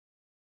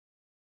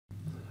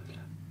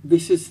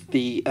this is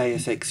the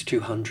ASX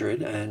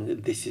 200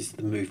 and this is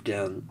the move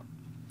down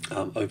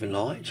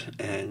overnight,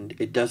 and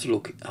it does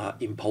look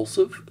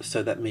impulsive,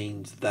 so that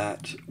means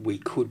that we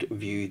could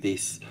view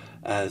this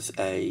as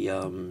a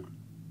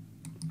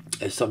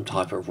as some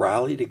type of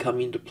rally to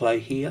come into play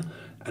here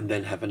and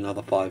then have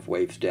another 5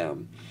 waves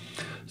down.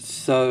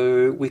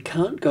 So we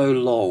can't go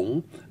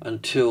long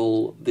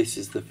until this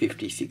is the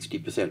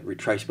 50-60%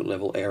 retracement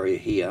level area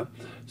here,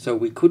 so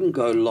we couldn't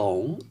go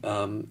long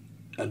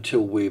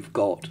until we've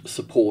got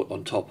support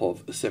on top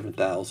of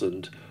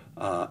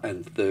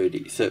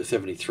 7,030, so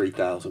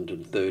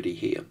 73,030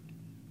 here,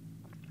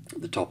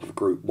 the top of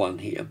group 1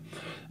 here.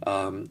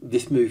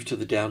 This move to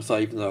the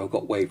downside, even though I've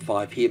got wave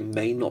 5 here,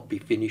 may not be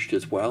finished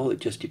as well. It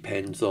just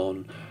depends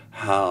on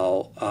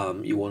how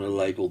you want to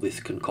label this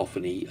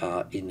cacophony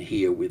in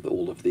here with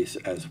all of this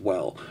as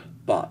well.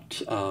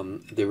 But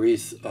there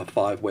is a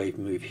 5 wave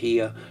move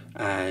here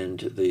and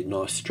the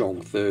nice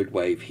strong 3rd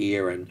wave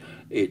here, and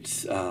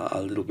it's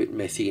a little bit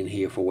messy in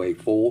here for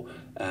wave 4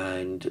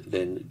 and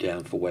then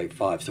down for wave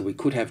 5. So we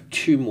could have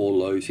 2 more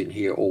lows in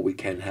here, or we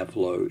can have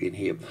low in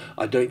here.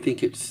 I don't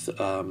think it's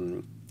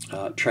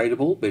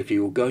tradable, but if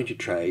you were going to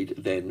trade,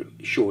 then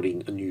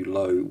shorting a new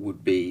low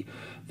would be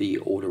the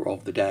order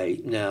of the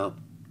day. Now,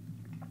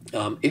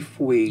 if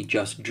we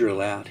just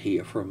drill out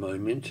here for a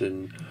moment,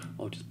 and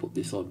I'll just put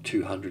this on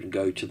 200 and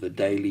go to the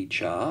daily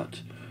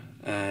chart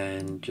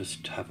and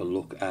just have a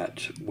look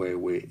at where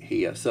we're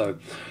here. So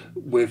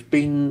we've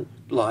been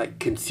like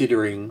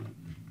considering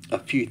a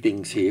few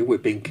things here.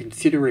 We've been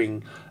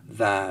considering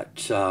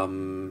that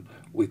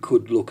we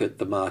could look at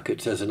the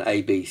markets as an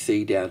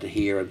ABC down to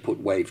here and put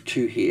wave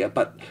 2 here,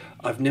 but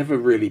I've never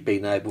really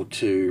been able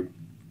to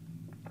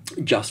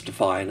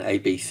justify an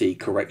ABC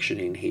correction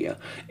in here.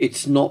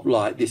 It's not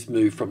like this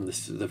move from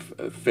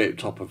the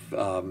top of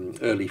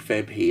early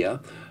Feb here,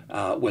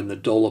 when the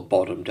dollar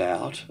bottomed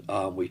out.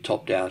 We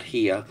topped out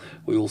here.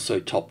 We also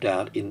topped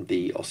out in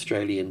the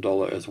Australian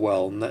dollar as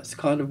well, and that's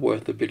kind of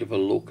worth a bit of a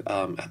look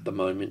at the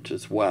moment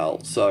as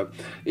well. So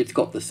it's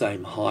got the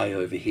same high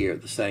over here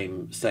at the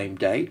same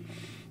date.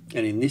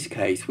 And in this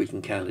case, we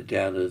can count it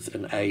down as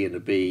an A and a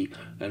B,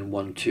 and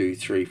 1, 2,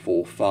 3,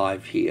 4,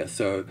 5 here.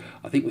 So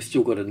I think we've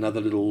still got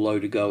another little low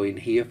to go in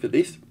here for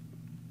this.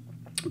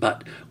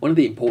 But one of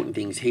the important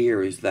things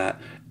here is that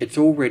it's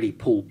already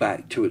pulled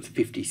back to its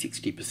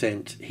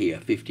 50-60% here,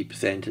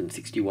 50% and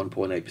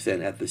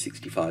 61.8% at the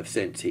 65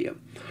 cents here.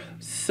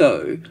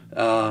 So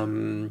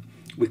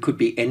we could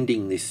be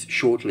ending this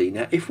shortly.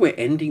 Now, if we're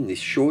ending this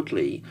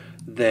shortly,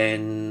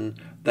 then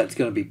that's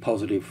going to be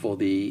positive for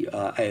the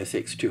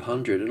ASX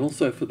 200 and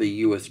also for the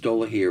US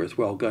dollar here as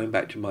well, going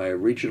back to my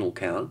original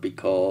count,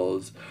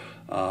 because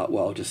well,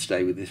 I'll just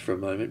stay with this for a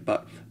moment,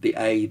 but the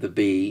A, the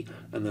B,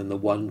 and then the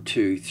 1,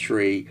 2,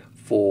 3,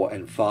 4,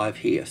 and 5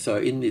 here. So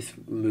in this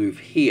move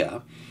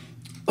here,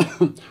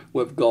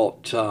 we've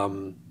got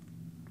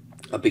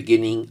a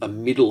beginning, a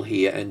middle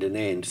here, and an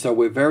end. So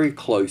we're very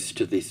close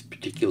to this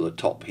particular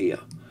top here.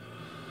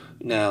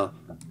 Now,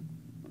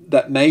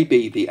 that may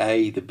be the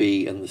A, the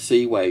B, and the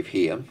C wave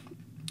here,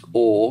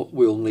 or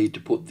we'll need to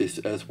put this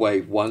as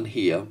wave 1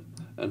 here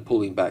and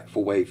pulling back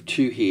for wave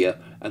 2 here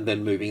and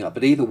then moving up.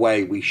 But either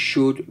way, we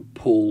should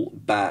pull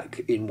back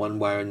in one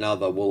way or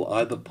another. We'll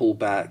either pull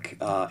back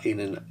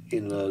in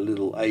a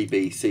little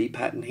ABC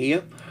pattern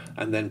here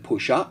and then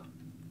push up,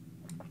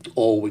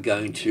 or we're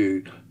going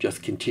to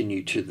just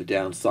continue to the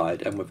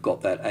downside, and we've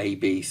got that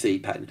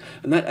ABC pattern.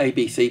 And that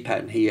ABC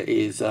pattern here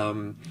is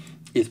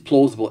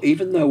plausible,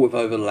 even though we've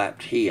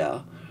overlapped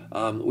here.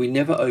 We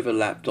never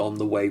overlapped on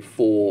the wave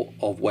 4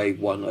 of wave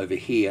 1 over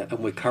here, and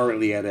we're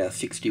currently at our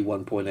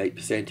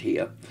 61.8%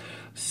 here.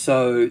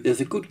 So there's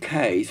a good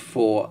case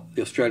for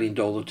the Australian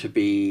dollar to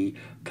be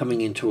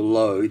coming into a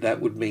low.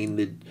 That would mean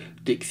the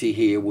Dixie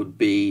here would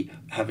be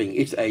having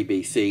its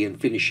ABC and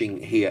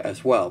finishing here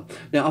as well.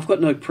 Now, I've got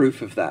no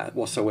proof of that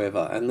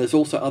whatsoever, and there's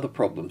also other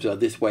problems.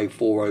 This wave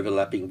 4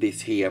 overlapping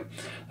this here.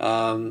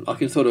 I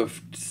can sort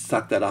of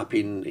suck that up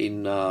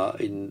in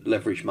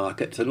leverage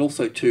markets, and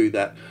also too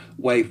that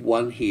wave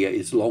 1 here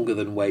is longer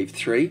than wave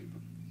 3.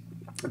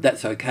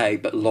 That's okay,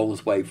 but long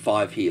as wave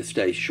 5 here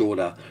stays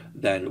shorter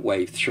than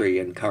wave 3,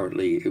 and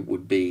currently it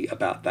would be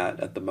about that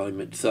at the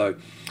moment. So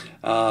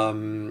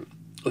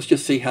let's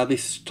just see how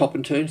this top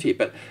and turns here.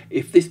 But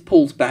if this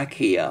pulls back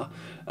here,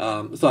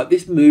 it's like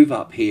this move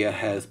up here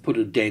has put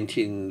a dent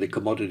in the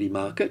commodity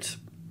markets.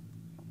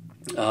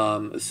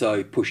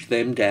 So push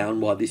them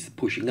down while this is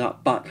pushing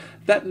up, but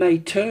that may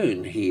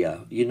turn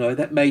here, you know,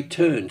 that may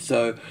turn.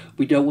 So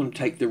we don't want to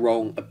take the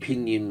wrong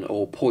opinion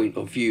or point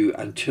of view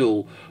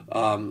until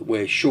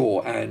we're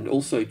sure. And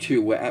also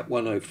too, we're at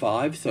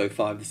 105, so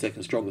 5 the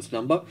second strongest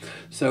number,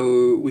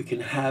 so we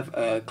can have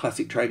a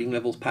classic trading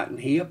levels pattern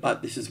here,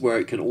 but this is where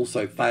it can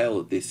also fail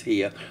at this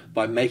here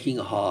by making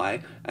a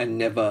high and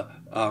never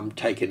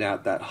taken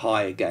out that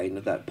high again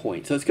at that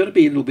point. So it's going to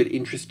be a little bit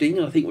interesting,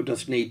 and I think we'll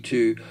just need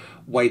to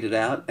wait it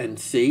out and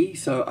see.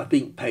 So I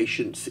think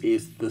patience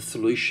is the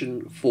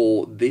solution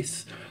for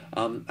this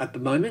at the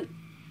moment.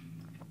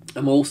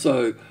 I'm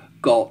also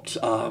got,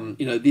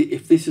 you know,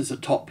 if this is a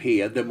top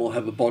here, then we'll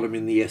have a bottom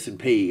in the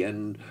S&P,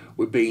 and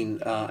we've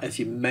been, as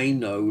you may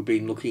know, we've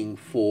been looking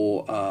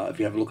for, if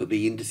you have a look at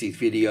the indices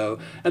video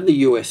and the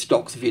US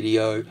stocks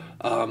video,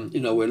 you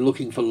know, we're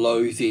looking for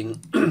lows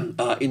in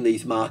in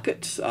these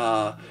markets, you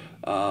know,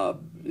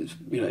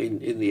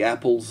 in the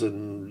Apples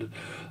and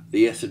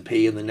the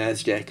S&P and the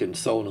Nasdaq and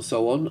so on and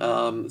so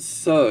on.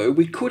 So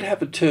we could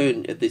have a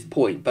turn at this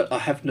point, but I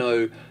have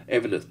no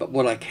evidence. But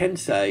what I can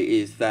say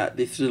is that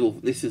this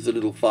is a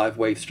little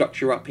 5-wave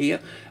structure up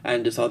here,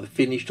 and it's either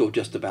finished or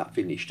just about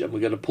finished, and we're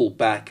going to pull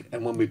back.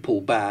 And when we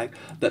pull back,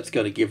 that's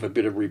going to give a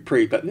bit of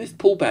reprieve. But this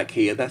pullback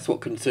here, that's what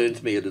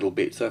concerns me a little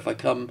bit. So if I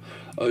come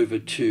over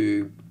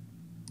to,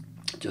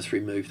 just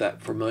remove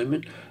that for a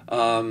moment.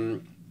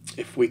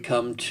 If we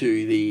come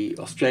to the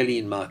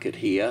Australian market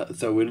here,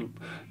 so we'll,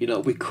 you know,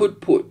 we could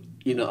put,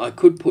 you know, I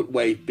could put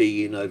wave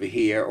B in over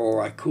here,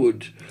 or I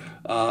could,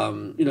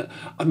 you know,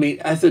 I mean,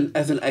 as an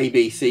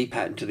ABC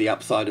pattern to the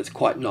upside, it's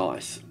quite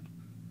nice.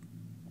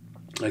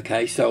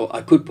 Okay, so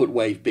I could put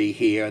wave B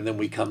here, and then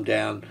we come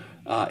down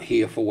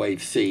here for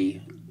wave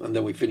C, and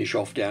then we finish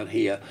off down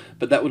here.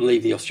 But that would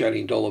leave the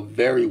Australian dollar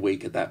very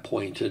weak at that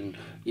point, and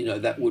you know,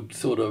 that would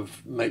sort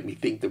of make me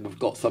think that we've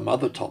got some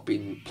other top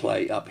in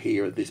play up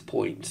here at this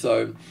point.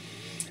 So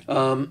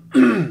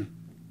I'm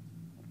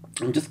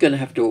just going to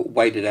have to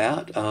wait it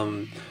out.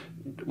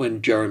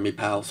 When Jeremy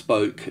Powell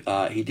spoke,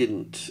 he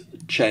didn't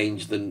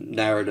change the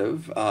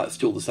narrative,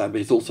 still the same, but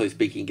he's also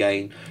speaking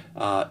again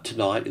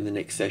tonight in the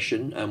next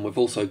session. And we've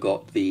also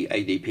got the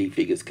ADP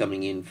figures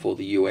coming in for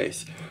the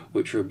US,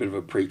 which are a bit of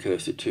a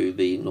precursor to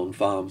the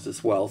non-farms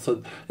as well.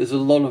 So there's a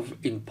lot of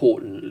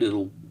important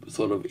little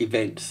sort of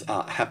events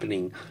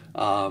happening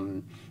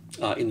in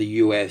the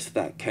US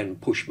that can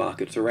push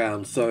markets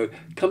around. So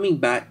coming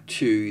back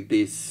to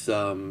this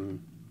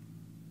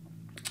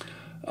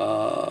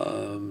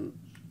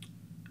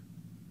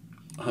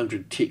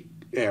 100 tick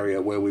area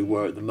where we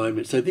were at the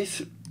moment. So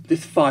this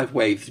 5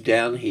 waves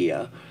down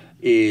here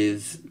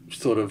is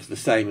sort of the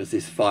same as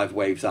this 5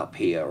 waves up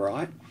here,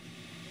 right?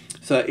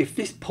 So if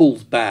this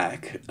pulls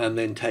back and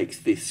then takes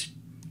this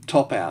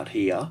top out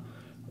here,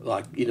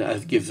 like, you know,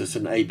 as gives us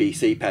an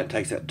ABC pattern,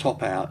 takes that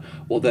top out,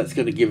 well, that's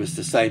going to give us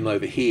the same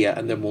over here,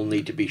 and then we'll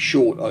need to be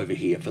short over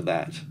here for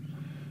that.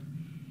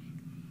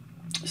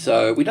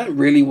 So we don't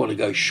really want to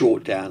go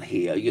short down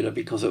here, you know,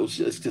 because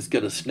it's just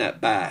going to snap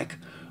back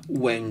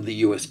when the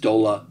US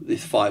dollar,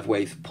 this 5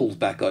 waves, pulls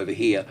back over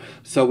here.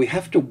 So we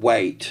have to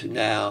wait.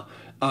 Now,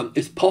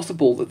 it's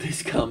possible that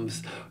this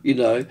comes, you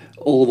know,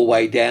 all the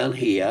way down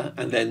here,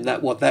 and then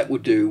what that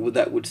would do,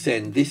 that would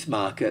send this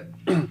market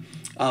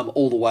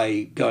all the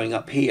way going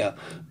up here.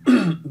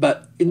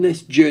 But in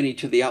this journey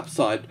to the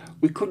upside,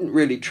 we couldn't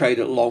really trade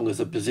it long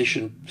as a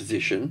position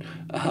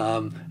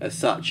as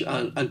such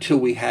until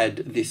we had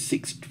this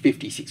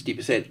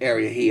 50-60%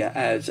 area here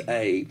as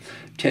a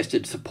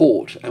tested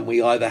support, and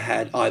we either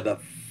had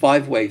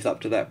 5 waves up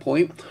to that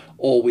point,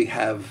 or we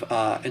have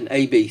an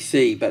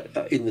ABC, but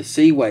in the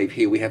C wave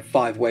here we have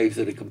 5 waves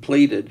that are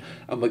completed,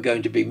 and we're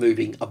going to be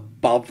moving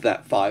above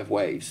that 5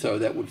 waves, so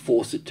that would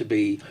force it to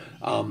be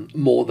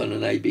more than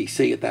an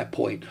ABC at that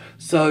point.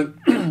 So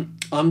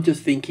I'm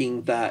just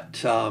thinking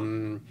that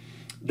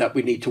that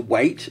we need to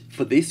wait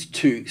for this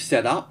to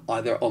set up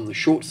either on the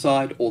short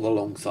side or the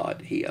long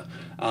side here,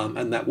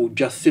 and that will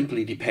just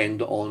simply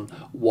depend on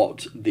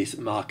what this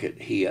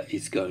market here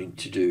is going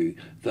to do,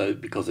 though,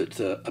 because it's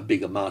a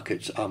bigger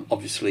market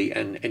obviously,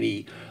 and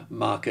any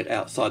market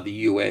outside the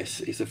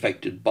US is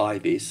affected by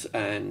this,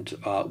 and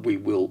we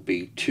will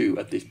be too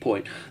at this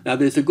point. Now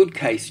there's a good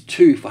case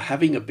too for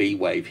having a B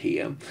wave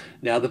here.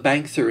 Now the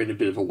banks are in a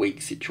bit of a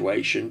weak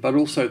situation, but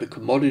also the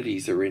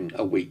commodities are in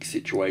a weak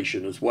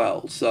situation as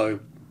well.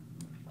 So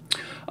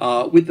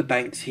with the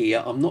banks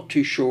here, I'm not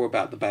too sure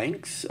about the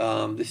banks.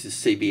 This is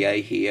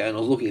CBA here, and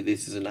I was looking at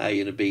this as an A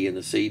and a B and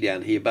a C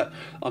down here, but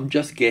I'm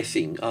just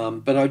guessing.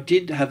 But I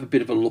did have a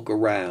bit of a look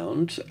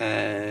around,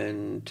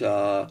 and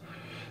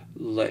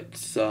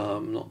let's,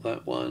 not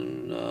that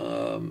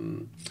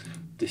one,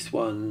 this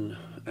one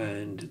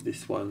and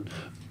this one.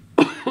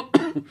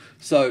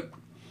 So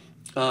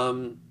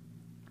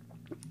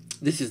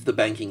this is the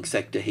banking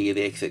sector here,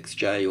 the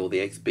XXJ or the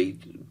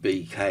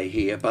XBK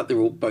here, but they're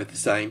all both the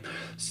same.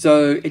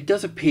 So it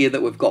does appear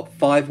that we've got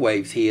 5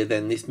 waves here,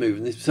 then this move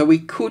and this. So we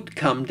could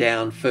come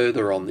down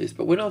further on this,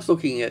 but when I was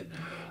looking at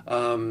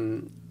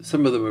some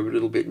of them are a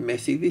little bit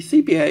messy. The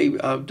CBA,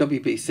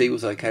 WBC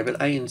was okay, but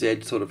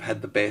ANZ sort of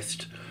had the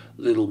best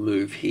little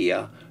move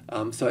here.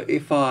 So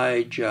if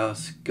I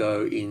just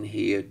go in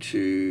here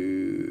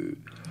to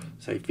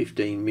say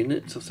 15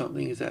 minutes or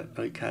something, is that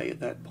okay at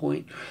that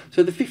point?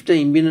 So the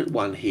 15-minute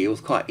one here was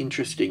quite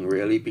interesting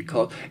really,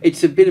 because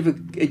it's a bit of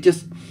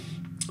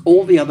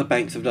all the other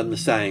banks have done the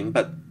same,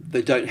 but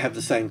they don't have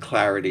the same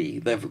clarity.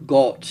 They've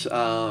got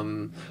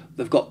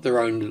their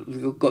own,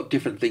 they've got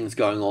different things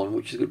going on,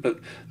 which is good.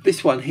 But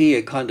this one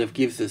here kind of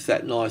gives us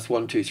that nice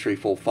 1, 2, 3,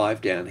 4,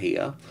 5 down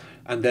here,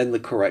 and then the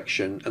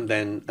correction, and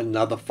then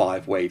another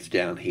 5 waves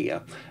down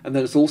here, and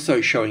then it's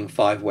also showing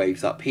 5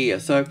 waves up here.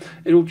 So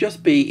it'll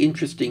just be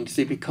interesting to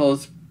see,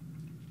 because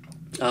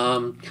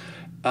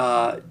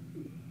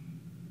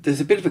there's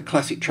a bit of a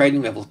classic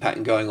trading levels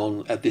pattern going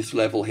on at this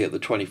level here at the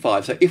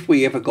 25. So if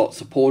we ever got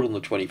support on the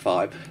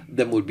 25,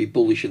 then we'd be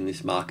bullish in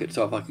this market.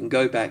 So if I can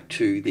go back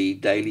to the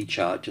daily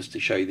chart just to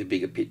show you the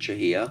bigger picture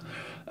here,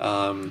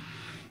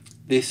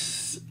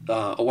 this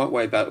I won't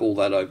worry about all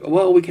that over.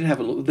 Well, we can have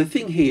a look. The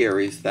thing here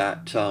is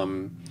that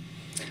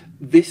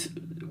this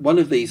one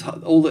of these,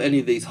 any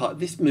of these,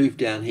 this move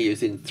down here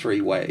is in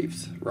 3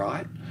 waves,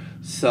 right?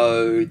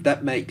 So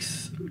that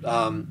makes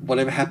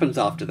whatever happens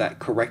after that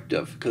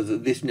corrective,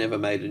 because this never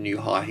made a new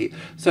high here.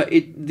 So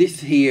this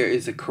here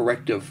is a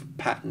corrective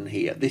pattern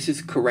here. This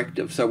is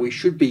corrective. So we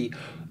should be,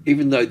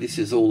 even though this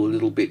is all a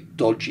little bit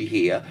dodgy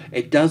here,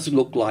 it does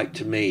look like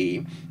to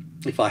me,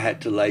 if I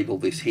had to label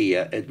this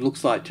here, it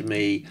looks like to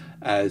me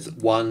as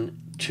 1,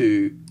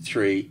 2,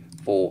 3,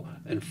 4,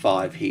 and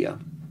 5 here.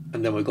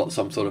 And then we've got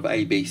some sort of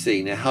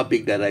ABC. Now, how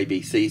big that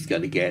ABC is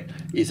going to get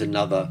is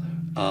another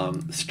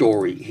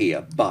story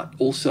here. But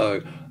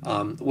also,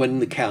 when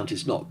the count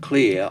is not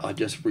clear, I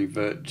just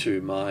revert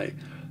to my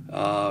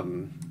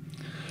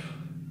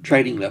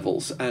trading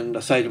levels, and I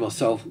say to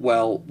myself,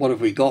 well, what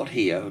have we got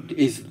here?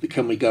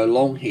 Can we go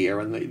long here?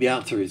 And the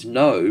answer is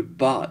no,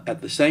 but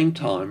at the same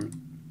time,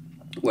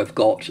 we've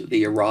got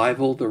the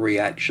arrival, the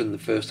reaction, the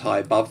first high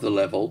above the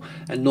level,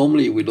 and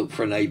normally we look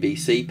for an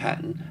ABC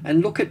pattern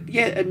and look at,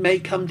 yeah, it may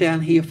come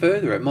down here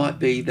further. It might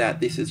be that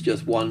this is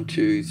just 1,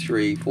 2,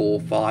 3, 4,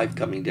 5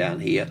 coming down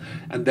here,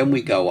 and then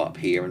we go up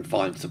here and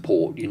find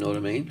support, you know what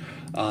I mean?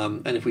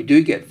 And if we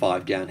do get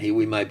 5 down here,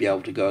 we may be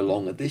able to go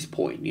long at this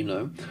point, you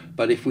know.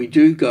 But if we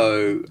do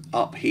go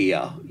up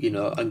here, you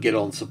know, and get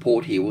on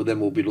support here, well, then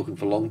we'll be looking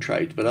for long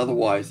trades. But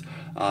otherwise,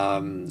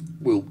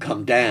 we'll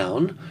come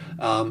down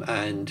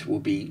and we'll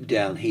be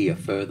down here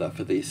further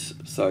for this.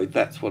 So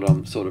that's what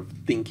I'm sort of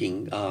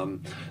thinking,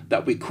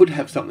 that we could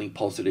have something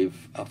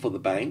positive for the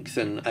banks,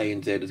 and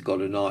ANZ has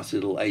got a nice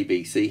little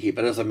ABC here.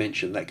 But as I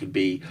mentioned, that could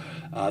be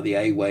the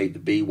A wave, the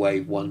B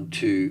wave, 1,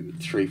 2,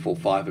 3, 4,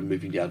 5, and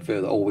moving down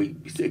further, or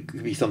it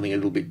could be something a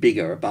little bit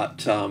bigger.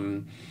 But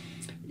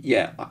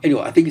yeah,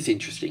 anyway, I think it's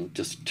interesting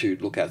just to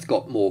look at. It's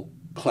got more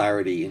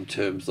clarity in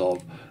terms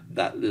of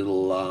that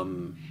little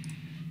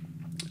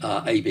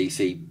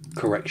ABC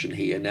correction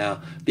here.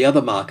 Now, the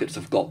other markets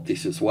have got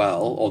this as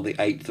well, on the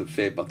 8th of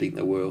Feb, I think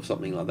they were, or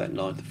something like that,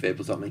 9th of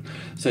Feb or something.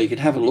 So you could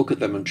have a look at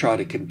them and try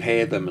to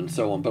compare them and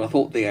so on. But I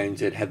thought the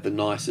ANZ had the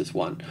nicest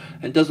one.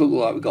 And it does look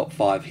like we've got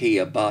 5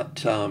 here,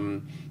 but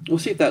we'll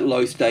see if that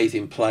low stays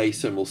in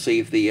place, and we'll see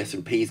if the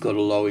S&P's got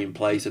a low in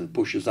place and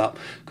pushes up.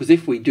 Because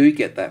if we do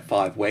get that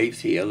 5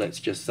 waves here, let's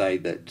just say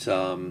that,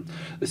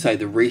 let's say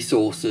the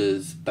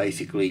resources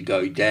basically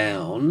go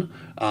down.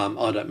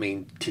 I don't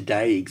mean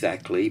today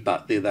exactly,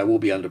 but they will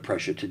be under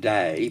pressure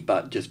today,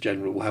 but just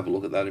generally, we'll have a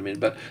look at that in a minute.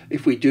 But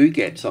if we do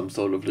get some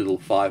sort of little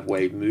 5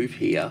 wave move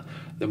here,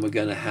 then we're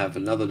going to have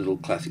another little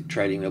classic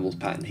trading levels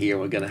pattern here.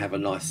 We're going to have a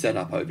nice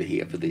setup over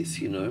here for this,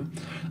 you know,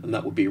 and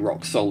that would be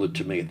rock solid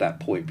to me at that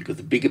point, because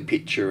the bigger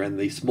picture and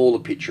the smaller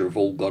picture have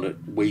all got it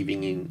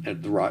weaving in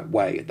at the right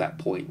way at that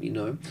point, you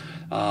know,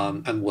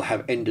 and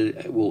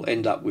we'll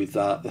end up with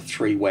a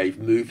 3 wave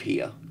move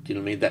here. Do you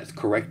know what I mean? That's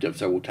corrective,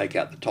 so we'll take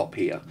out the top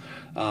here.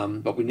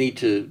 But we need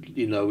to,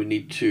 you know, we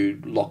need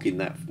to lock in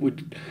that.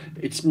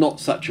 It's not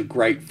such a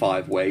great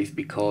 5 waves,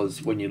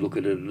 because when you look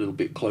at it a little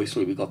bit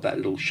closely, we've got that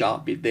little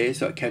sharp bit there.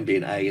 So it can be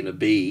an A and a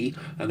B,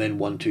 and then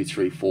 1, 2,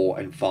 3, 4,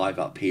 and 5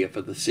 up here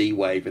for the C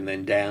wave, and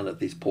then down at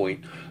this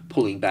point,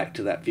 pulling back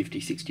to that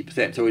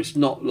 50-60%. So it's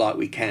not like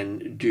we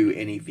can do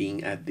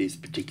anything at this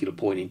particular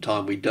point in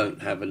time. We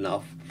don't have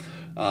enough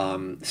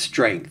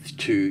strength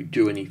to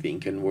do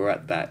anything, and we're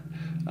at that.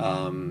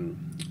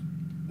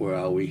 Where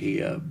are we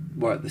here?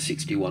 We're at the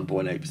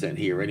 61.8%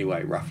 here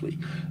anyway, roughly.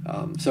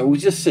 So we'll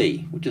just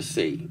see.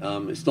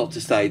 It's not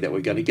to say that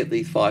we're going to get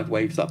these 5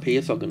 waves up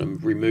here, so I'm going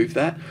to remove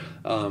that.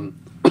 And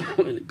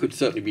it could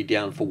certainly be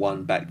down for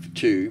 1, back for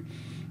 2,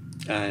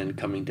 and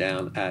coming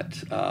down at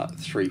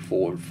 3,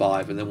 4, and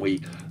 5, and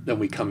then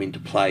we come into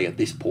play at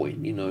this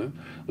point, you know,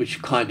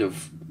 which kind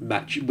of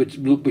which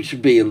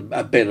would be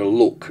a better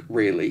look,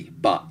 really.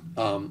 But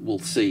we'll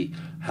see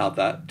how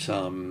that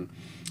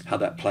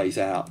plays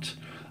out.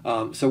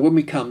 So when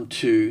we come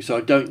to, so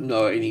I don't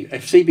know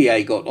if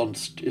CBA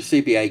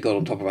got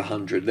on top of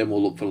 100, then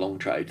we'll look for long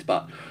trades.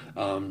 But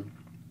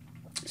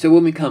so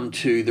when we come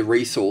to the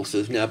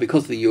resources now,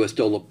 because the US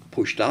dollar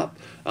pushed up,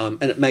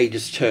 and it may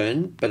just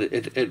turn, but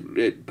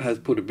it has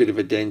put a bit of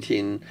a dent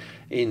in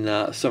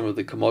some of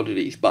the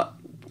commodities. But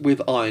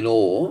with iron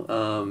ore,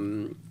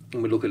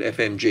 and we look at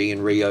FMG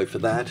and Rio for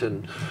that,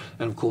 and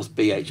of course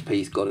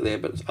BHP's got it there,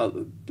 but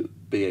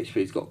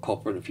BHP's got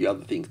copper and a few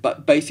other things.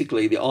 But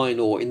basically, the iron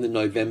ore in the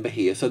November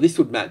here, so this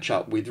would match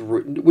up with,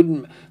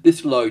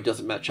 this low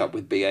doesn't match up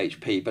with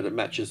BHP, but it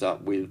matches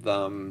up with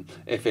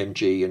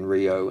FMG and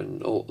Rio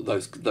and all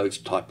those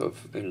type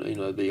of, you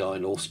know, the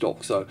iron ore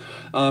stock. So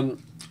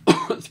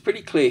it's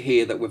pretty clear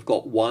here that we've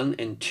got 1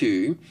 and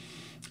 2,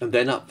 and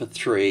then up for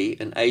 3,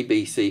 and A,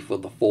 B, C for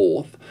the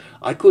 4th.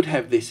 I could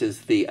have this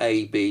as the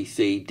A, B,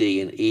 C, D,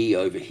 and E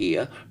over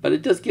here, but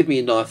it does give me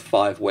a nice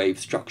 5-wave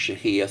structure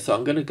here, so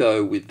I'm going to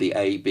go with the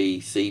A, B,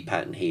 C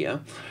pattern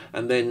here.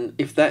 And then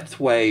if that's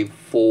wave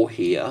 4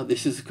 here,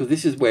 this is because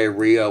this is where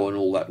Rio and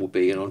all that will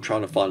be, and I'm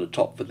trying to find a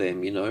top for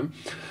them, you know.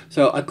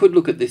 So I could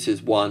look at this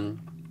as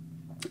 1,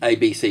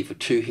 ABC for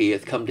 2 here.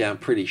 It's come down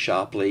pretty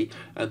sharply,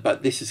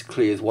 but this is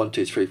clear as 1,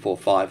 2, 3, 4,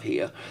 5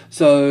 here.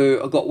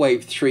 So I've got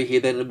wave 3 here,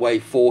 then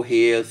wave 4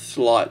 here,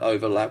 slight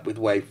overlap with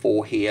wave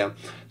 4 here.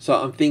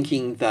 So I'm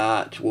thinking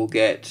that we'll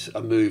get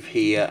a move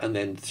here, and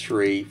then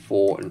 3,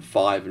 4, and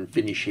 5, and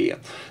finish here.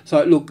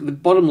 So look, the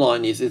bottom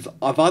line is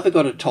I've either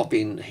got a top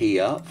in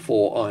here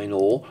for iron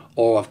ore,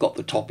 or I've got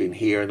the top in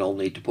here, and I'll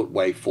need to put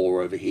wave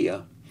 4 over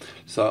here.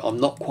 So I'm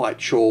not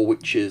quite sure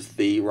which is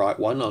the right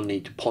one. I'll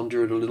need to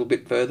ponder it a little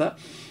bit further.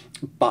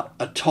 But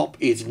a top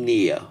is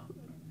near.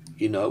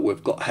 You know, we've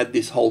had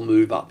this whole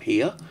move up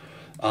here.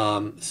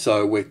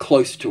 So we're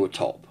close to a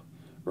top,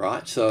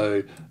 right?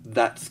 So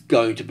that's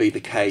going to be the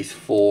case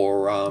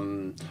for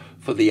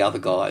the other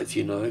guys,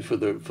 you know, for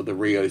the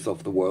Rios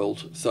of the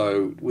world.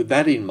 So with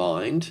that in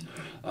mind,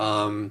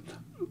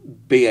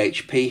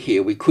 BHP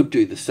here, we could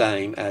do the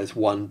same as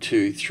 1,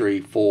 2, 3,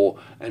 4,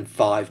 and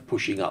 5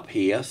 pushing up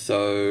here.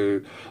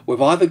 So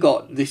we've either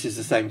got, this is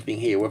the same thing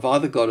here, we've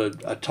either got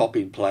a top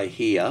in play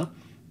here,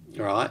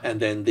 right, and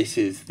then this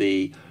is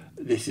the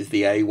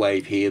A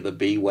wave here, the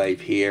B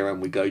wave here,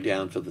 and we go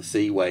down for the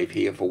C wave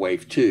here for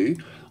wave 2,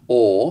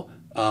 or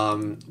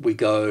we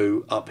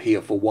go up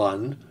here for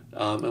 1,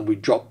 and we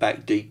drop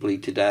back deeply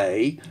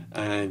today,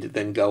 and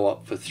then go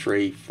up for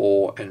 3,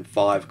 4, and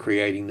 5,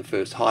 creating the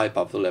first high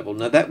above the level.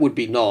 Now that would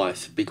be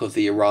nice, because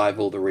the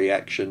arrival, the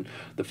reaction,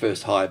 the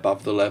first high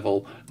above the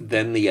level,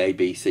 then the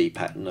ABC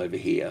pattern over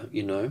here,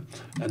 you know,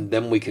 and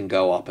then we can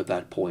go up at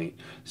that point.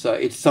 So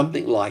it's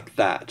something like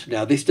that.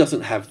 Now this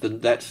doesn't have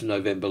that's the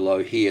November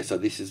low here, so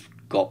this has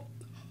got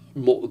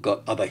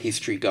other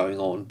history going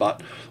on.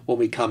 But when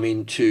we come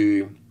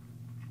into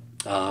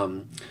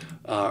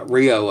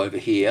Rio over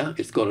here,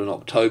 it's got an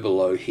October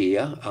low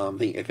here. I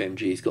think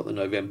FMG's got the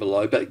November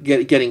low, but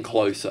getting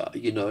closer,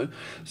 you know.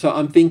 So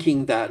I'm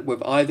thinking that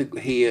we've either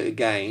here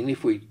again,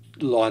 if we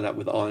line up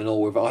with iron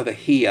ore, we're either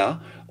here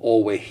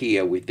or we're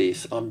here with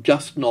this. I'm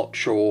just not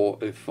sure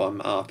if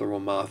I'm Arthur or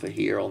Martha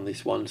here on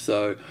this one.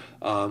 So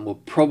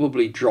we'll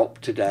probably drop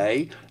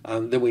today.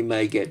 Then we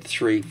may get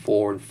 3,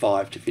 4, and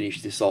 5 to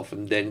finish this off,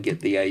 and then get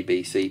the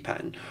ABC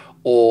pattern.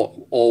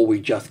 Or we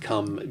just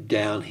come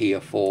down here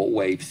for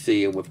wave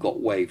C, and we've got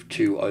wave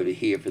 2 over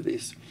here for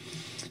this.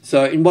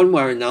 So in one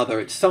way or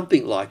another, it's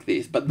something like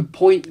this. But the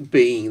point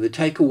being, the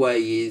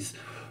takeaway is,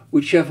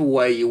 whichever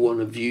way you want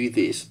to view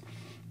this,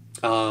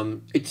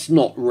 it's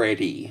not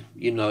ready.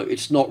 You know,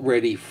 it's not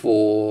ready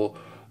for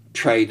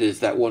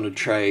traders that want to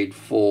trade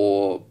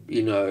for,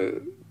 you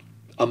know,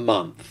 a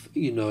month.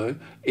 You know,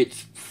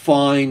 it's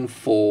fine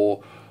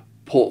for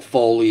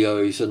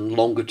portfolios and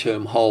longer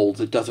term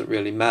holds. It doesn't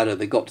really matter.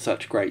 They got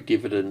such great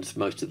dividends,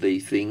 most of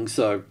these things,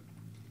 so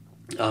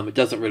it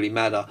doesn't really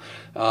matter.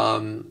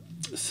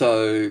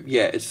 So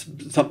yeah, it's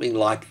something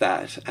like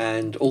that.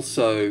 And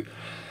also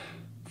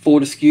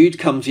Fortescue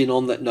comes in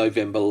on that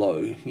November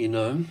low, you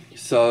know.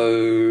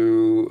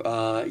 So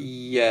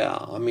yeah,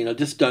 I mean, I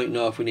just don't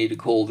know if we need to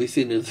call this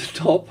in as a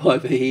top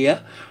over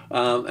here,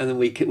 and then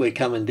we're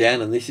coming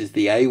down, and this is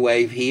the A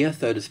wave here,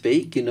 so to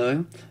speak, you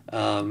know.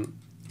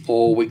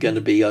 Or we're going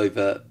to be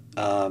over,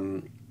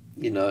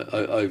 you know,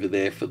 over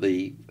there for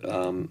the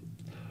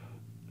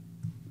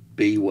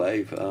B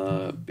wave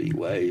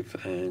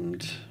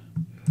and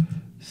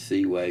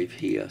C wave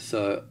here.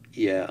 So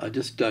yeah, I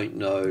just don't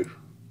know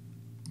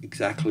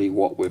exactly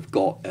what we've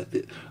got at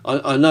the.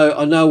 I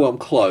know I'm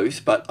close,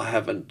 but I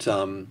haven't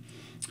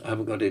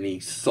got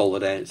any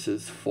solid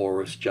answers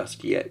for us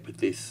just yet with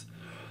this.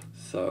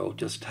 So I'll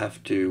just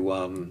have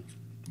to.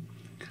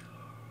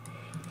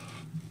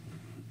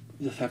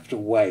 Just have to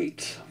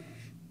wait.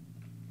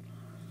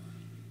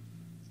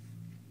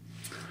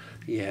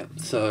 Yeah,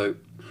 so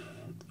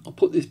I'll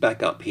put this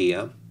back up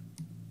here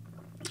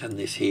and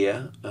this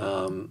here,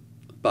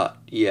 but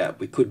yeah,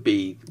 we could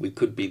be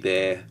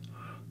there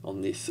on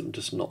this. I'm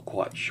just not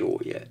quite sure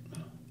yet.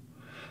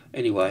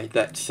 Anyway,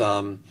 that's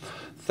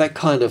that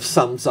kind of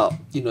sums up,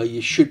 you know, you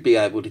should be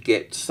able to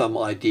get some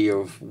idea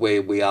of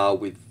where we are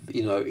with,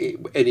 you know,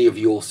 any of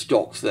your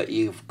stocks that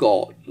you've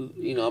got.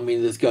 You know, I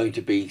mean, there's going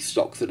to be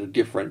stocks that are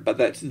different, but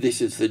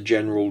this is the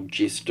general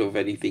gist of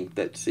anything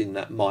that's in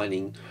that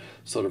mining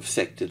sort of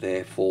sector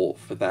there for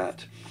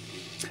that.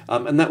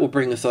 And that will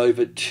bring us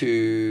over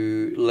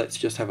to, let's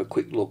just have a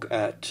quick look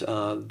at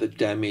the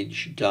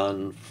damage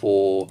done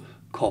for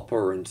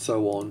copper and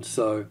so on.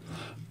 So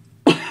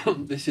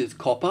this is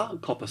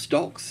copper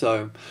stocks.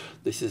 So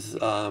this is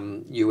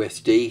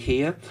USD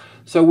here.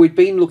 So we've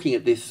been looking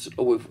at this. If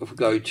we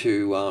go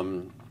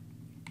to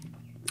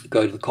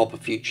the copper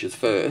futures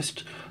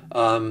first,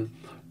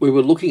 we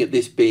were looking at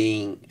this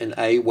being an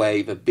A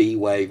wave, a B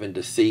wave, and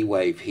a C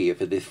wave here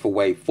for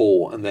wave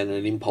 4, and then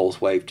an impulse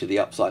wave to the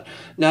upside.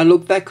 Now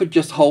look, that could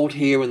just hold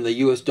here and the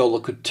US dollar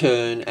could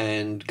turn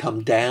and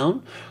come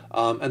down,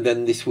 and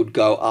then this would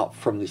go up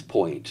from this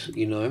point,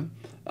 you know,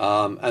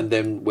 and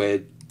then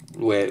we're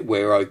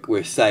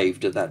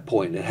saved at that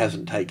point. It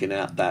hasn't taken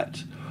out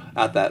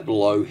that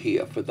low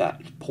here for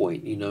that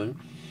point, you know.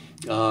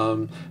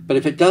 But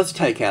if it does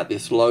take out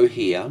this low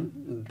here,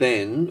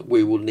 then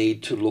we will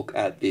need to look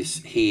at this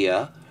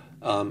here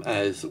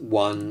as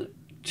 1,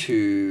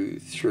 2,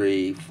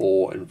 3,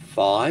 4, and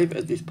 5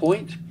 at this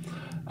point.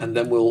 And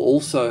then we'll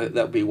also,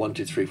 that'll be 1,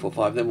 2, 3, 4,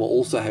 5. Then we'll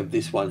also have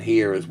this one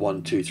here as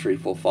 1, 2, 3,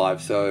 4,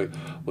 5. So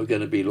we're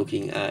going to be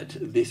looking at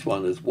this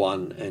one as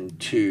 1 and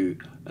 2,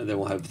 and then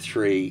we'll have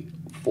 3,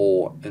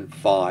 4, and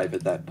 5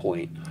 at that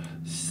point.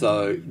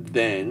 So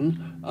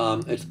then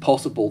it's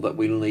possible that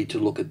we'll need to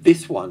look at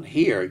this one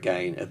here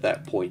again at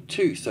that point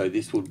too. So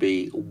this would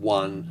be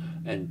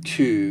 1 and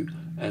 2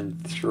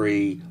 and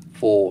 3,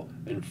 4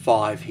 and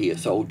 5 here.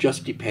 So it'll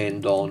just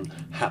depend on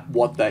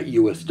what that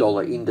US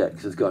dollar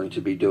index is going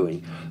to be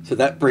doing. So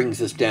that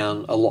brings us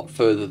down a lot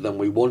further than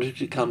we wanted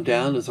to come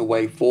down as a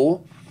wave 4,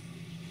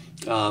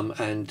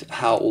 and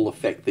how it will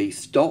affect these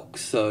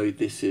stocks. So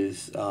this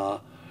is I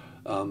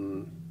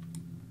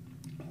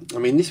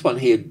mean, this one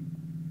here,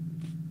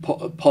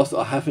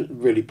 I haven't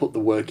really put the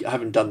work, I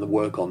haven't done the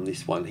work on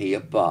this one here,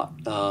 but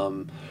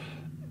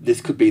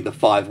this could be the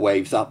 5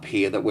 waves up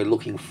here that we're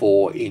looking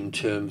for in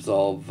terms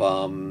of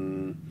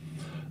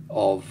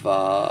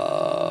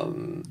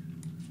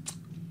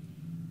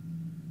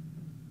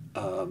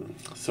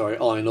sorry,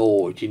 iron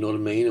ore, do you know what I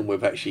mean? And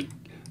we're actually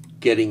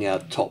getting our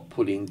top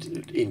put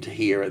into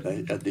here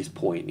at this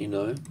point, you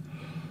know.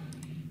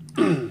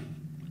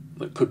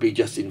 It could be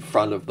just in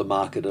front of the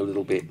market a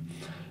little bit.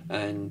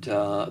 And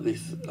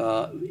this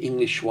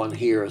English one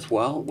here as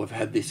well, we've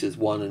had this as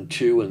 1 and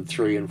 2 and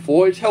 3 and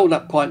 4. It's held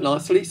up quite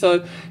nicely,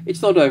 so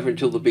it's not over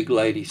until the big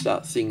lady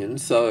starts singing.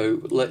 So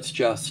let's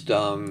just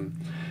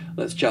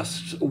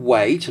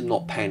wait and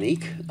not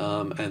panic.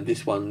 And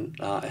this one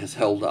has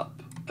held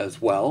up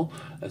as well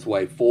as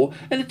wave 4,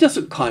 and it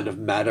doesn't kind of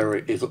matter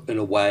in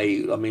a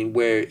way. I mean,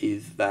 where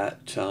is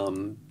that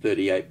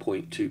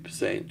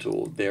 38.2%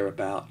 or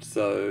thereabout?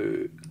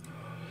 So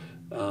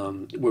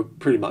we're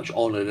pretty much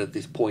on it at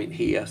this point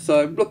here.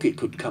 So look, it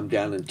could come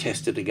down and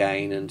test it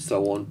again and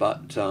so on,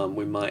 but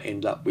we might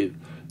end up with,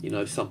 you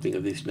know, something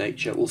of this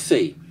nature. We'll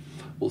see.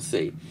 We'll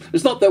see.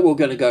 It's not that we're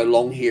going to go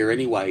long here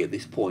anyway at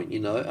this point, you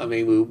know. I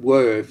mean, we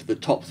were, if the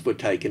tops were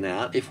taken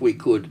out, if we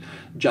could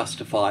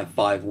justify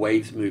 5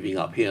 waves moving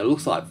up here. It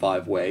looks like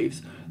 5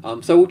 waves.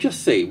 So we'll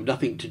just see.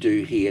 Nothing to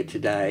do here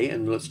today,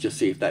 and let's just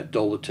see if that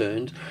dollar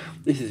turned.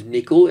 This is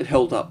nickel. It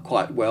held up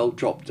quite well,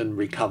 dropped and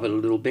recovered a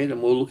little bit,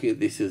 and we're looking at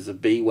this as a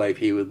B wave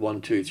here with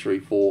 1, 2, 3,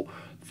 4,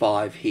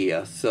 5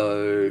 here.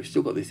 So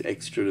still got this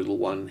extra little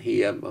one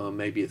here.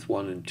 Maybe it's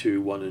 1 and 2,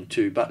 1 and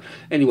 2. But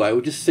anyway,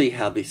 we'll just see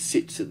how this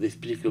sits at this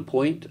particular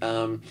point.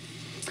 We're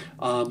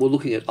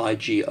looking at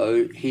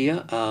IGO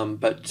here,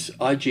 but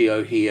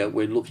IGO here,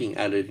 we're looking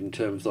at it in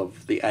terms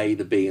of the A,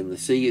 the B, and the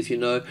C, as you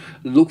know. It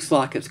looks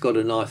like it's got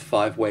a nice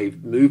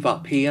 5-wave move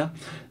up here.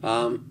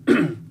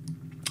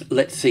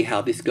 Let's see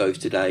how this goes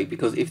today,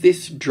 because if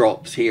this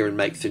drops here and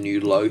makes a new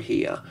low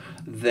here,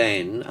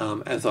 then,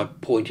 as I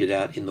pointed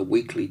out in the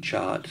weekly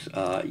chart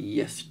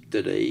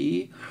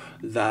yesterday,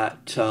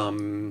 that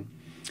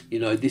you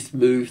know, this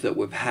move that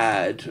we've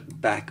had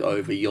back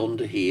over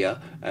yonder here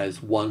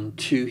as 1,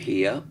 2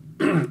 here,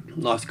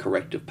 nice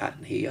corrective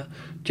pattern here,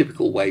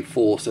 typical wave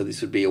 4, so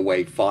this would be a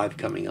wave 5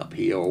 coming up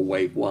here, or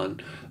wave 1,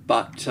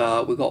 but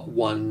we've got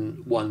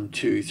 1, 1,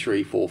 2,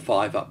 3, 4,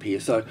 5 up here,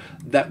 so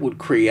that would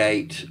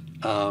create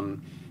a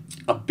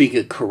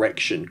bigger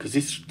correction, because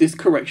this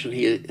correction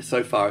here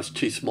so far is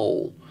too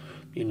small,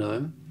 you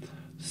know,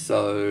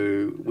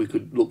 so we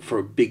could look for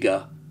a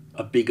bigger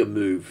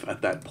move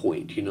at that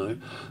point, you know.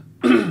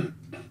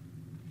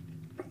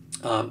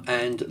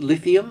 And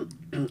lithium,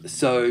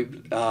 so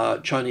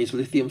Chinese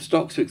lithium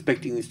stocks, we're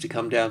expecting this to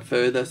come down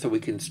further, so we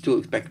can still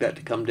expect that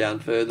to come down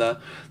further.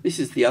 This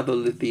is the other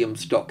lithium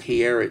stock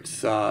here.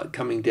 It's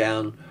coming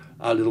down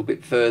a little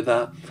bit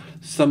further.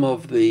 Some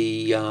of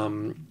the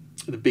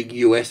big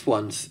US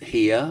ones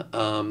here,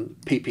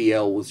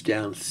 PPL was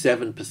down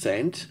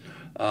 7%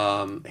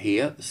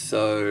 here,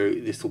 so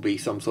this will be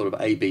some sort of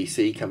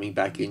ABC coming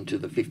back into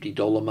the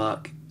 $50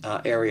 mark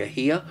area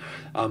here.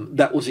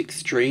 That was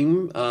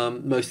extreme.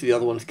 Most of the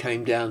other ones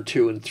came down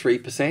 2 and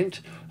 3%,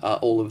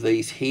 all of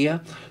these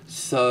here.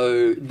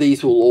 So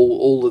these will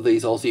all of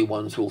these Aussie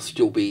ones will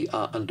still be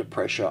under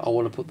pressure. I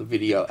want to put the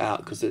video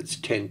out because it's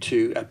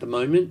 10:2 at the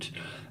moment,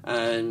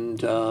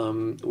 and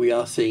we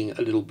are seeing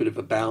a little bit of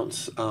a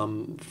bounce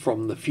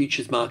from the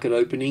futures market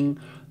opening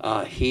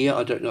here.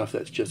 I don't know if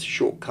that's just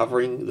short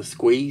covering the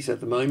squeeze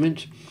at the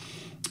moment.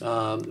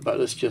 But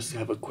let's just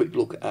have a quick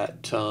look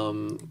at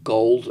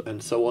gold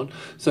and so on.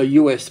 So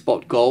US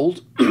spot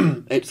gold,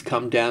 it's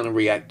come down and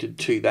reacted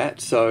to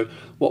that. So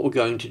what we're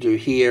going to do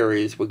here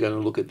is we're going to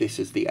look at this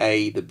as the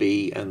A, the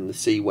B, and the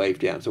C wave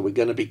down. So we're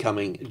going to be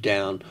coming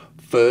down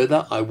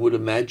further, I would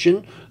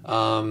imagine,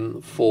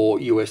 for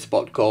US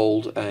spot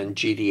gold and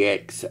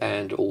GDX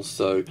and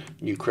also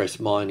Newcrest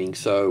mining.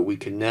 So we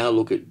can now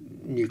look at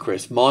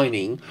Newcrest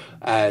mining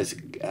as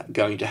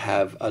going to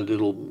have a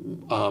little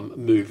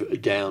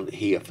move down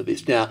here for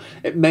this. Now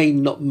it may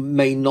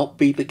not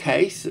be the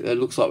case. It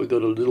looks like we've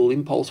got a little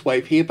impulse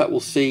wave here, but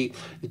we'll see.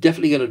 It's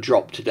definitely going to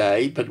drop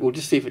today, but we'll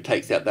just see if it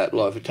takes out that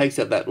low. If it takes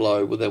out that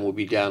low, well, then we'll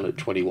be down at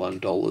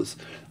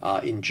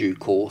 $21 in due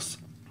course,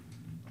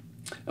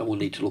 and we'll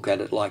need to look at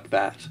it like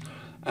that.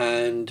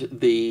 And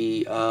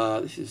the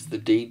this is the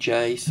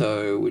DJ,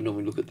 so we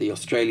normally look at the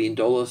Australian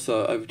dollar.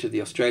 So over to the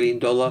Australian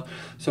dollar.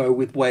 So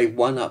with wave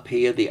 1 up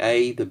here, the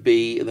A, the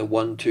B, the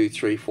 1, 2,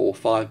 3, 4,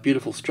 5,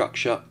 beautiful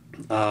structure.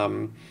 Yeah,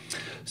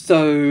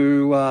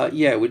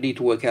 we need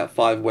to work out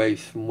 5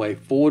 waves from wave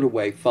 4 to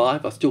wave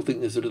 5. I still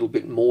think there's a little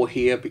bit more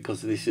here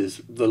because this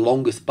is the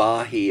longest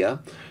bar here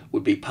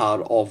would be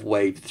part of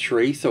wave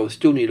 3, so we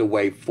still need a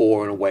wave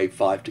 4 and a wave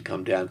 5 to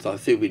come down. So I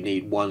see we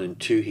need 1 and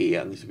 2 here,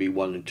 and this would be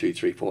 1 and 2,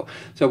 3, 4.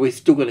 So we're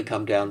still going to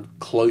come down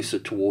closer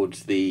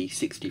towards the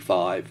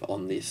 65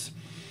 on this.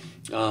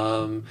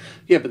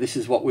 Yeah, but this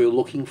is what we were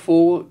looking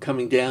for,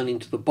 coming down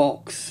into the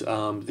box.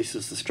 This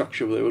is the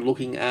structure we were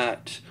looking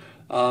at.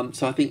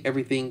 So I think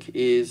everything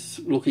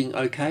is looking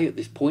okay at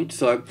this point.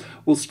 So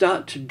we'll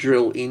start to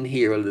drill in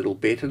here a little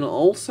bit, and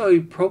also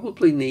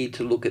probably need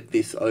to look at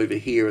this over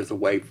here as a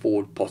way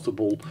forward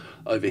possible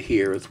over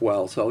here as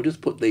well. So I'll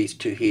just put these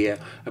two here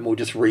and we'll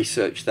just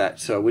research that.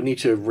 So we need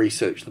to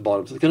research the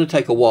bottoms. It's going to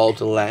take a while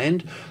to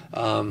land.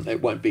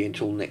 It won't be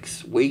until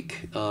next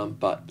week,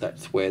 but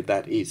that's where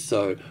that is.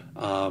 So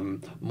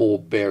more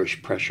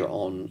bearish pressure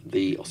on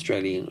the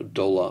Australian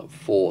dollar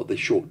for the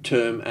short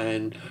term,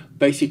 and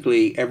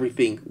basically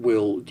everything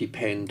will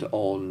depend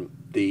on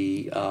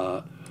the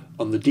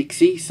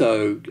DXY,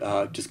 so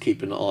just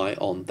keep an eye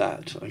on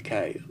that.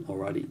 Okay,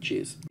 alrighty,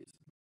 cheers.